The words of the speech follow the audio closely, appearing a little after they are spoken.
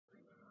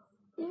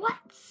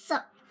What's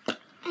up?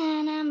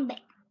 And I'm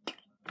back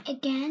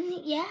again.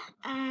 Yeah,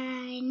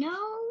 I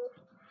know.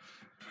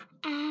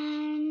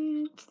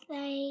 And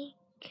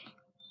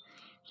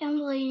down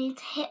below you need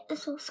to hit the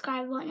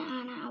subscribe button,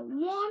 and I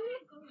won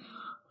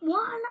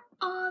one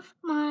of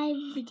my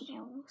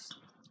videos.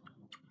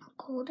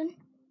 Golden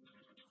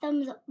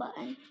thumbs up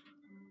button.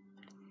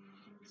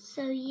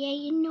 So yeah,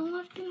 you know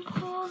I've been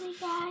poorly,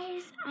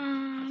 guys,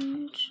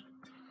 and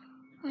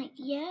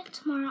yeah,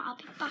 tomorrow I'll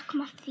be back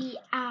on my feet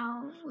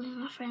out with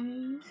my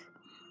friends,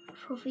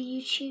 for other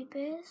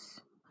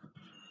YouTubers.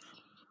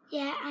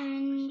 Yeah,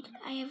 and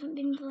I haven't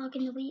been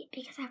vlogging the week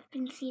because I've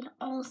been seeing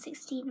all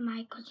 16 of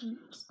my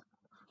cousins.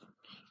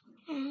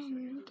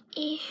 And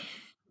if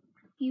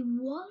you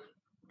want,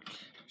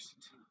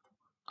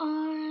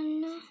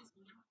 on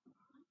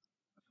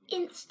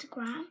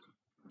Instagram,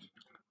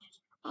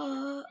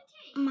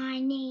 my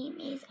name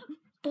is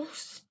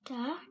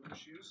Buster,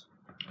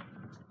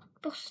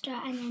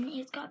 and then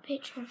it's got a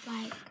picture of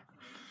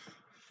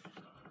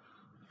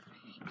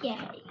if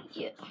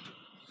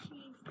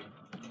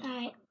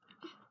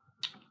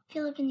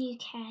you live in the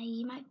UK,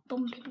 you might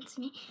bump into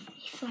me.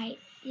 If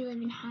you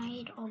live in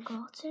Hyde or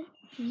Gorton,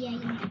 yeah, you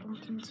might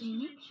bump into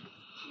me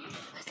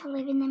because I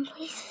live in them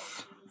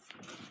places,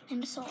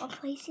 them sort of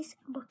places.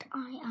 But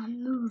I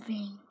am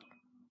moving.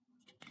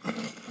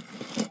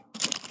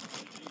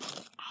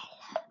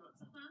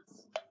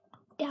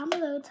 Down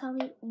below, tell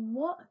me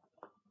what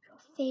your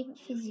favourite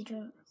fizzy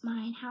drink.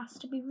 Mine has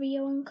to be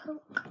Rio and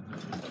Coke.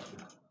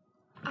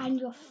 And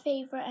your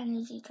favourite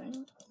energy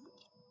drink.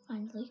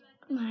 Finally,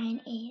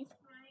 mine is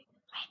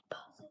Red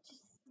Bull.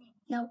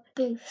 No,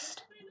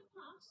 Boost.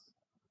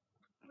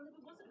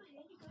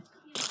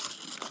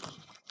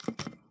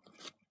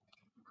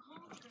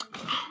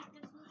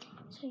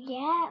 So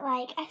yeah,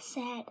 like I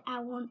said,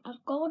 I want a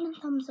golden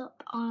thumbs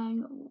up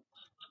on,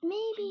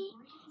 maybe,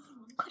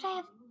 could I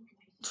have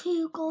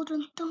 2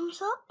 golden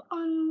thumbs up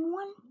on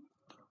one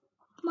of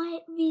my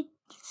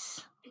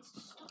vids?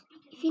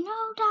 If you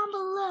know down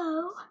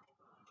below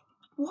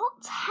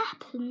what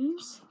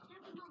happens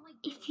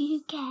if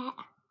you get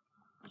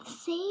the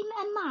same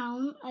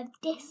amount of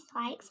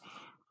dislikes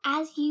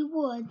as you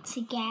would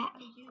to get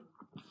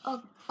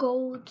a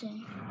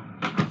golden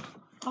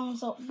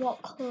thumbs up,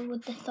 what colour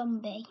would the thumb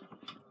be?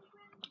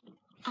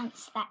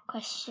 Answer that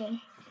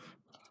question.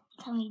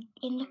 Tell me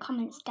in the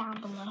comments down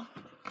below.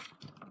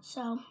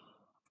 So,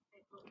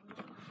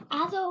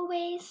 as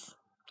always,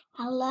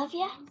 I love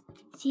you.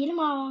 See you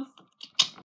tomorrow.